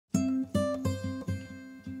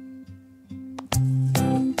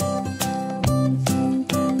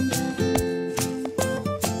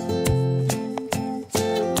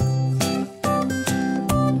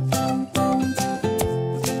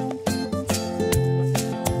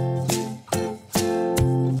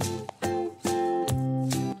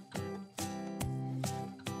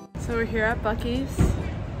we're here at Buc-ee's.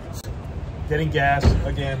 Getting gas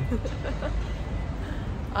again.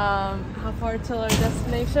 How far till our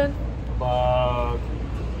destination? About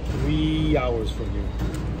 3 hours from here.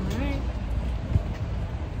 Alright.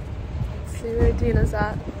 Let's see where Dina's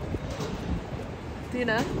at.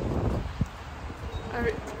 Dina? Are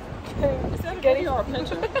we getting our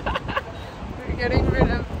picture? We're getting rid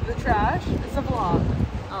of the trash. It's a vlog.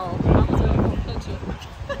 Oh, I was in a picture.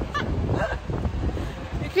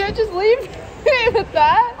 You can't just leave me with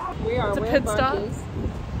that. We are It's a pit stop.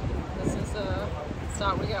 This is a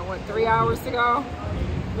stop. We got, what, 3 hours to go?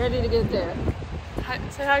 Ready to get there. Hi,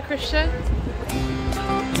 say hi, Christian.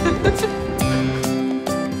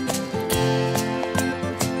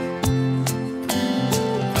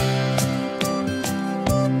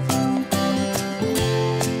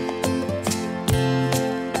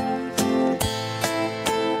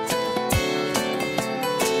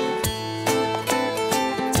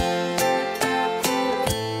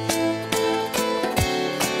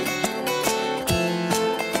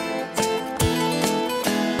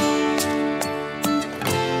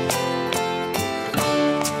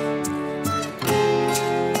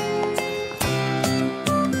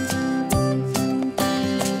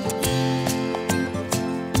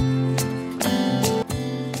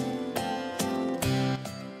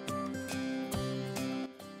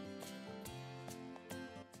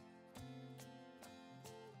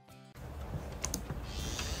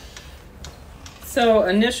 So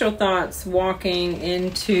initial thoughts walking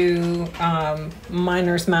into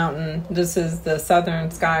Miners Mountain. This is the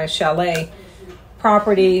Southern Sky Chalet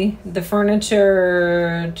property. The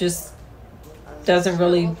furniture just doesn't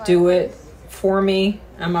really do it for me.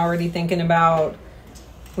 I'm already thinking about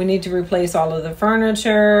we need to replace all of the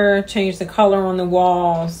furniture, change the color on the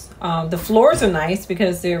walls. The floors are nice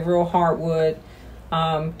because they're real hardwood.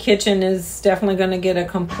 Kitchen is definitely going to get a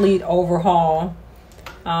complete overhaul.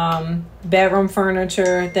 Bedroom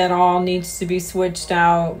furniture, that all needs to be switched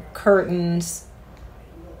out. Curtains.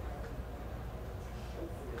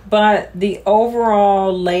 But the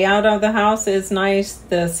overall layout of the house is nice.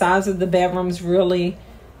 The size of the bedrooms really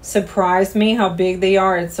surprised me how big they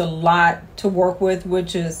are. It's a lot to work with,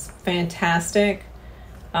 which is fantastic.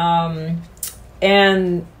 And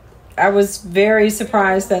I was very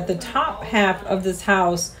surprised that the top half of this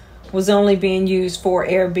house was only being used for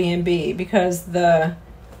Airbnb, because the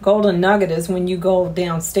golden nugget is when you go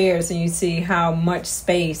downstairs and you see how much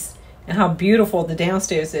space and how beautiful the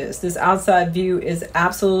downstairs is. This outside view is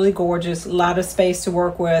absolutely gorgeous. A lot of space to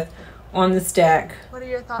work with on this deck. What are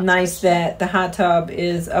your thoughts? Nice that the hot tub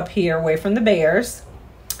is up here away from the bears.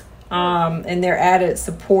 And there are added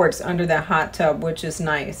supports under that hot tub, which is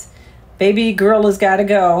nice. Baby grill has got to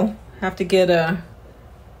go. Have to get a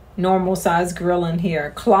normal size grill in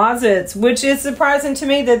here. Closets, which is surprising to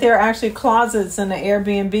me that there are actually closets in the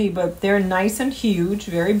Airbnb, but they're nice and huge,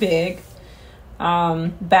 very big.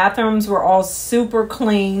 Bathrooms were all super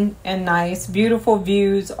clean and nice. Beautiful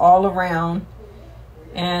views all around.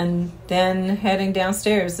 And then heading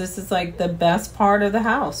downstairs, this is like the best part of the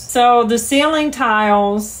house. So the ceiling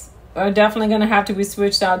tiles are definitely going to have to be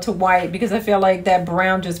switched out to white, because I feel like that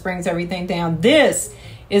brown just brings everything down. This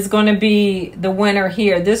is going to be the winner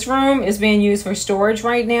here. This room is being used for storage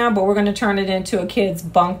right now, but we're going to turn it into a kid's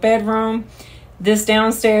bunk bedroom. This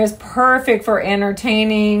downstairs, perfect for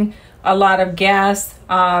entertaining a lot of guests.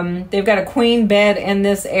 They've got a queen bed in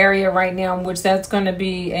this area right now, which that's going to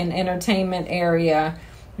be an entertainment area.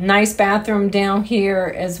 Nice bathroom down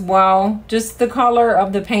here as well. Just the color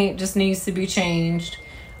of the paint just needs to be changed.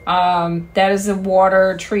 That is a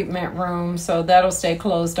water treatment room, so that'll stay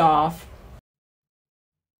closed off.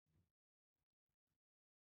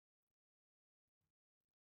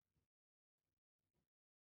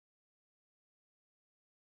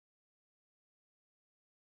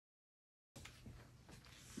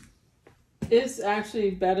 It's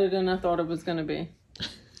actually better than I thought it was going to be.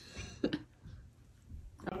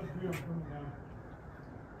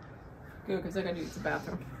 Good, because I got to use the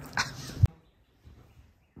bathroom.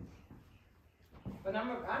 But I'm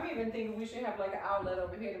even thinking we should have like an outlet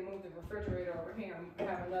over here to move the refrigerator over here and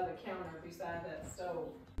have another counter beside that stove.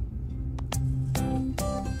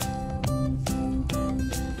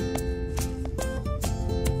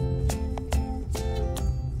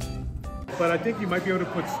 But I think you might be able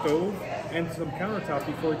to put stove and some countertop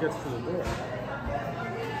before it gets to the door.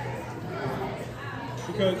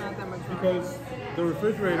 Because the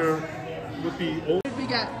refrigerator would be old. What did we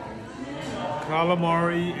get?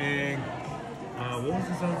 Calamari and what was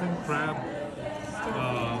this other thing? Crab?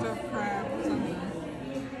 Stuffed crab or something.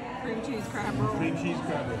 Cream cheese crab roll. Cream cheese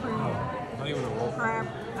crab roll. Oh, not even a roll. Crab.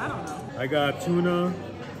 I don't know. I got tuna,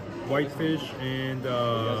 whitefish, and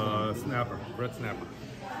snapper, red snapper.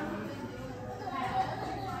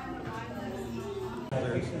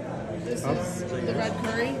 This is the red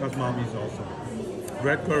curry. That's mommy's also.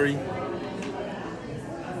 Red curry,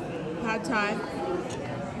 Pad Thai.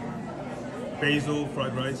 basil,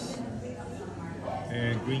 fried rice,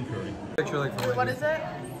 and green curry. Picture like from What is it?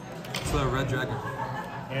 It's the red dragon.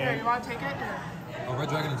 Here, you want to take it? Here. Oh, red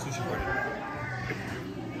dragon and sushi party.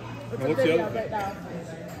 It's What's a the video other right now.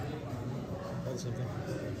 That's something.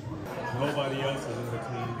 Nobody else is in the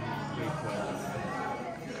clean steak class.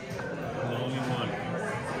 I'm the only one.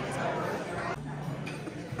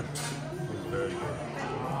 It's very good.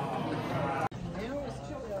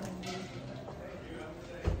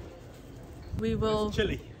 We will. It's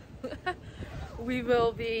chili. We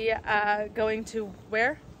will be going to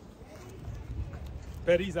where?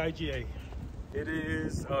 Betty's IGA. It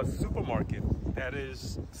is a supermarket that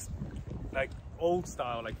is like old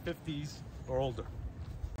style, like 50s or older.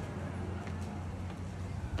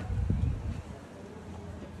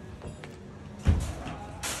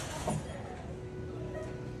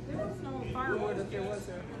 There was no firewood if there was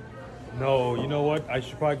there. No, you know what? I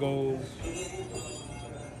should probably go.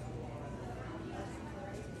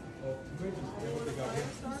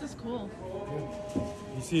 This is cool.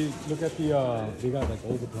 You see, look at the, they got like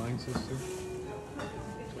old appliances too.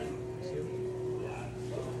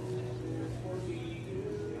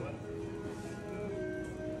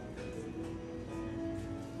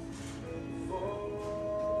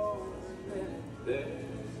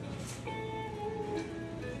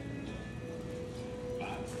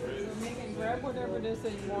 So Megan, grab whatever it is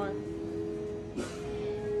that you want.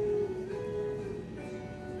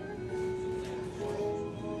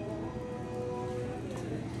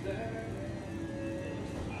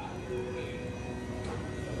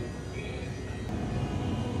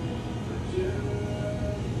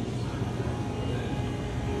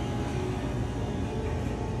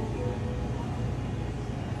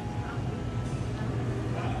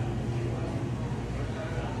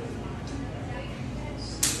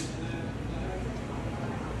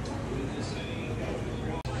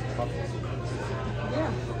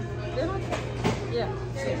 Yeah. Did I? Yeah.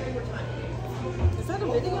 Is that a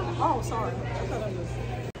video? Oh, sorry. I thought I was.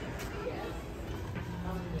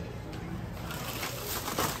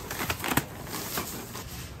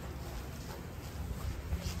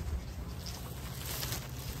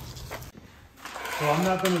 So I'm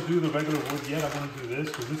not going to do the regular wood yet. I'm going to do this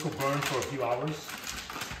because this will burn for a few hours.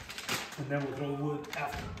 And then we'll throw wood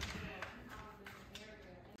after.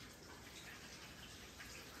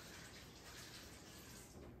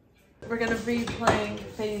 We're gonna be playing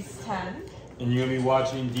phase 10. And you're going to be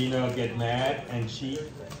watching Dina get mad and cheat.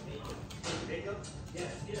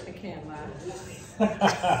 I can't laugh.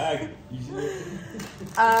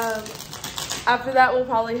 After that, we'll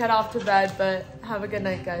probably head off to bed, but have a good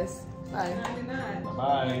night, guys. Bye. Good night.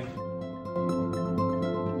 Bye.